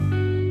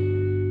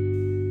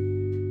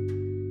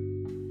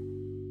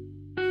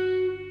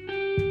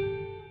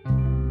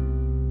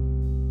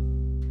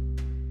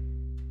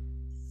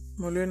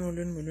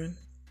Molweni.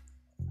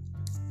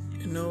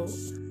 You know,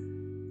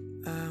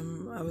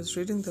 I was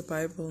reading the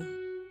Bible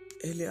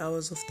early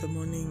hours of the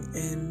morning,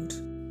 and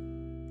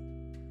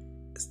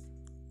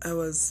I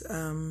was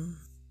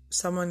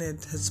someone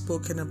had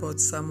spoken about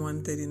Psalm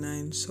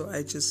 139, so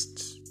I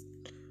just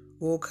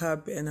woke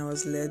up and I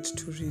was led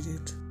to read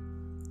it.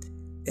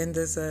 And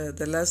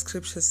the last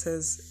scripture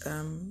says,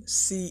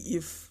 see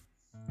if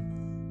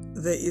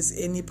there is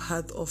any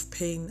path of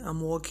pain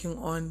I'm walking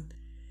on,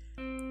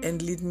 and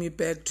lead me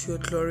back to your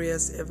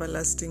glorious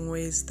everlasting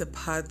ways, the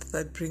path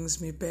that brings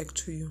me back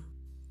to you.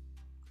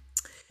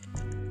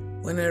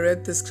 When I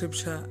read the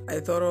scripture,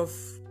 I thought of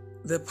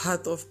the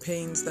path of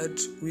pains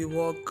that we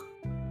walk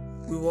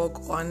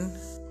on,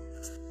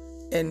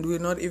 and we're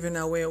not even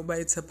aware but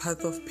it's a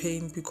path of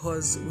pain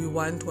because we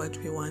want what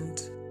we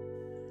want.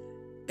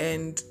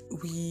 And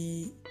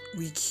we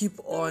keep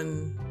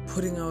on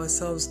putting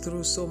ourselves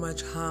through so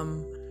much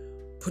harm,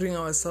 putting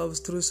ourselves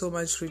through so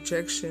much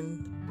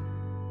rejection,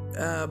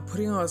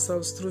 putting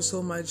ourselves through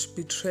so much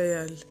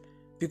betrayal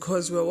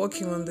because we're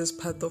walking on this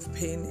path of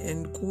pain,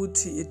 and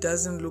it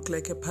doesn't look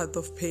like a path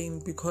of pain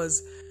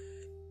because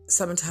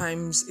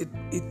sometimes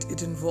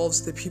it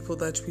involves the people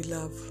that we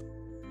love.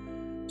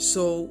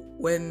 So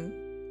when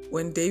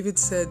David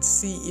said,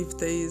 see if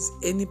there is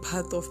any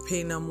path of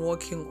pain I'm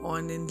walking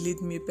on, and lead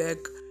me back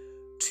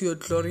to your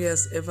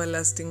glorious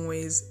everlasting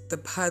ways, the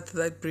path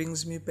that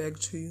brings me back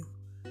to you.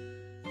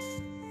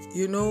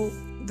 You know,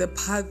 the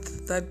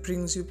path that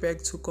brings you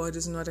back to God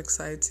is not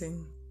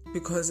exciting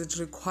because it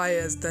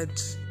requires that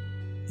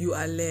you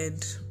are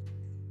led.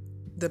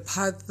 The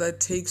path that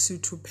takes you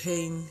to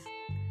pain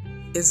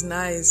is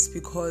nice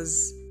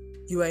because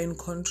you are in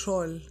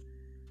control,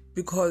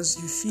 because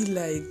you feel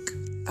like,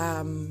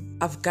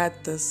 I've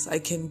got this, I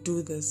can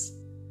do this.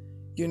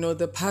 You know,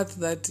 the path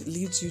that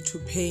leads you to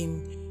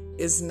pain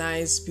is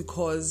nice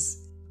because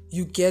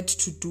you get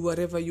to do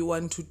whatever you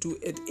want to do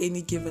at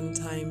any given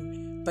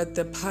time. But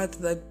the path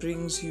that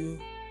brings you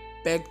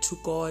back to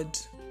God,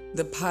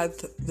 the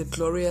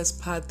glorious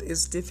path,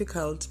 is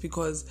difficult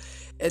because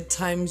at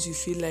times you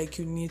feel like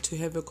you need to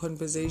have a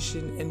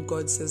conversation and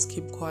God says,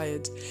 keep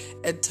quiet.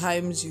 At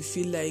times you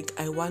feel like,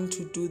 I want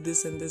to do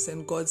this and this,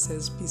 and God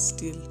says, be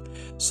still.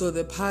 So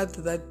the path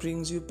that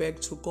brings you back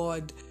to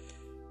God,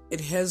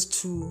 it has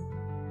to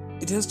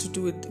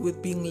do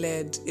with being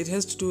led. It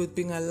has to do with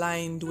being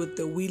aligned with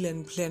the will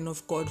and plan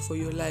of God for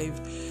your life.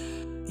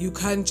 You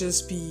can't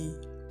just be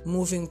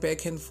moving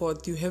back and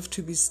forth. You have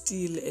to be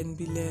still and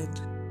be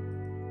led.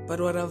 But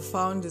what I've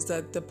found is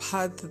that the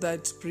path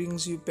that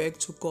brings you back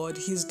to God,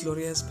 His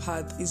glorious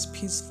path, is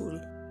peaceful.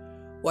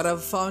 What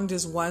I've found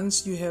is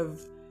once you have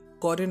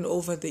gotten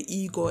over the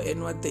ego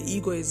and what the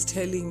ego is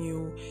telling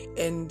you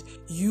and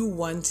you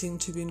wanting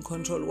to be in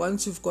control,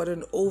 once you've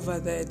gotten over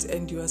that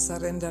and you are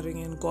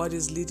surrendering and God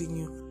is leading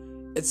you,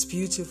 it's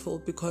beautiful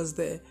because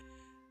the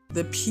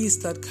peace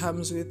that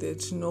comes with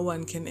it, no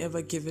one can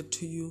ever give it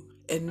to you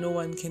and no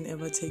one can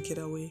ever take it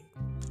away.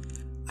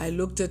 I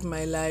looked at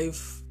my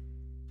life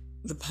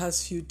the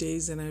past few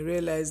days and I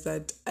realized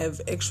that I've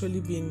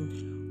actually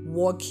been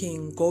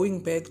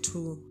going back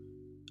to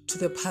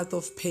the path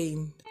of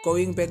pain,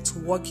 going back to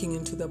walking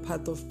into the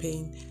path of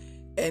pain.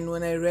 And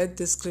when I read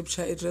the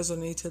scripture, it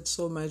resonated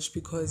so much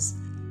because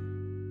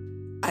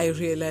I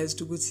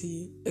realized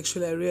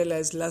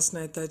last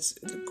night that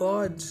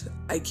God,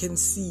 I can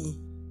see,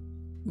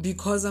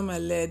 because I'm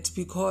led,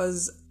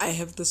 because I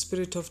have the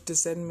spirit of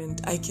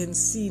discernment, I can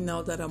see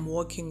now that I'm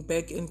walking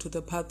back into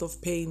the path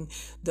of pain,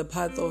 the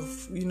path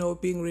of,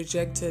 being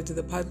rejected,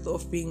 the path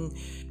of being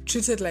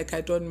treated like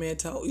I don't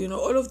matter.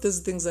 All of these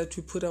things that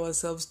we put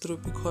ourselves through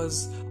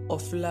because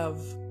of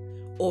love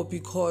or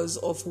because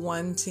of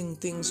wanting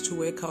things to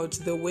work out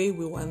the way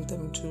we want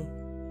them to.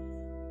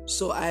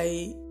 So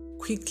I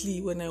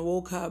quickly, when I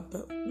woke up,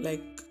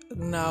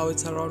 now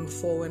it's around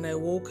 4, when I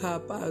woke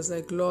up, I was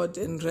like, Lord,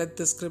 and read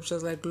the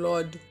scriptures, like,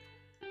 Lord,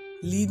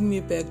 lead me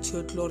back to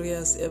your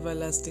glorious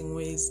everlasting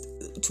ways,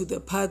 to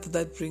the path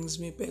that brings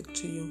me back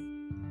to you.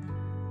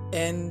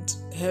 And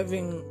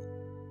having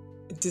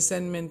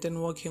discernment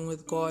and walking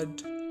with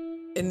God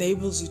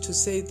enables you to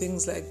say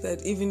things like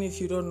that, even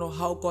if you don't know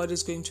how God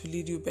is going to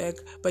lead you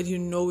back, but you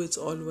know it's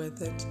all worth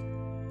it.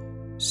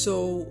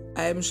 So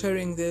I am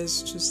sharing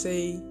this to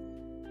say,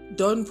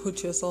 don't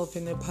put yourself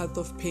in a path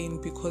of pain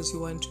because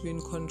you want to be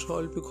in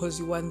control, because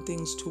you want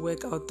things to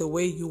work out the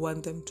way you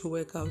want them to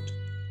work out.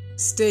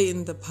 Stay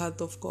in the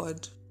path of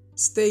God.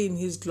 Stay in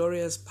His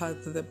glorious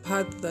path, the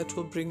path that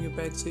will bring you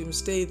back to Him.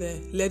 Stay there.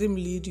 Let Him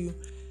lead you.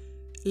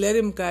 Let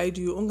Him guide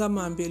you. In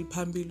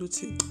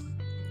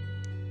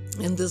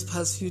this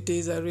past few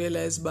days, I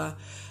realized,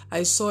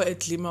 I saw a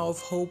glimmer of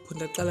hope.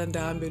 And I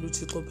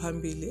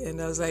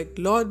was like,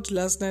 Lord,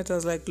 last night I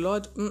was like,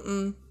 Lord,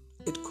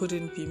 it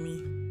couldn't be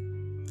me.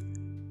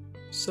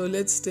 So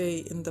let's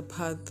stay in the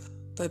path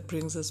that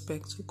brings us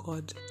back to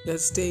God.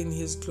 Let's stay in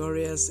His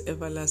glorious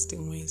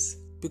everlasting ways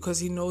because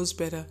He knows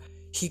better.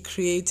 He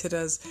created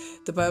us.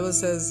 The Bible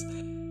says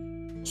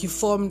He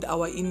formed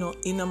our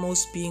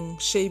innermost being,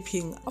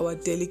 shaping our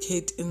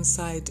delicate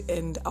inside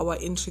and our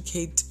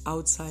intricate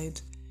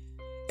outside.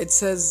 It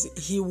says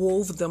He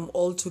wove them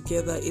all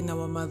together in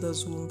our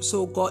mother's womb.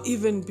 So God,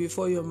 even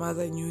before your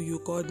mother knew you,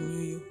 God knew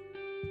you.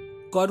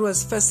 God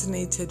was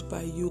fascinated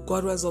by you.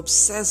 God was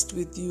obsessed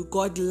with you.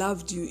 God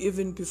loved you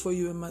even before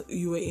you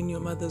were in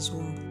your mother's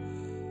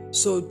womb.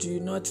 So do you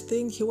not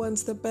think He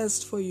wants the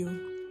best for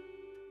you?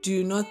 Do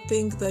you not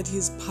think that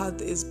His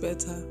path is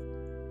better?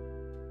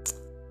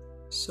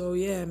 So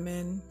yeah,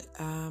 man,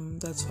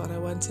 that's what I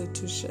wanted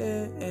to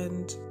share,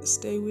 and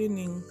stay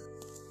winning.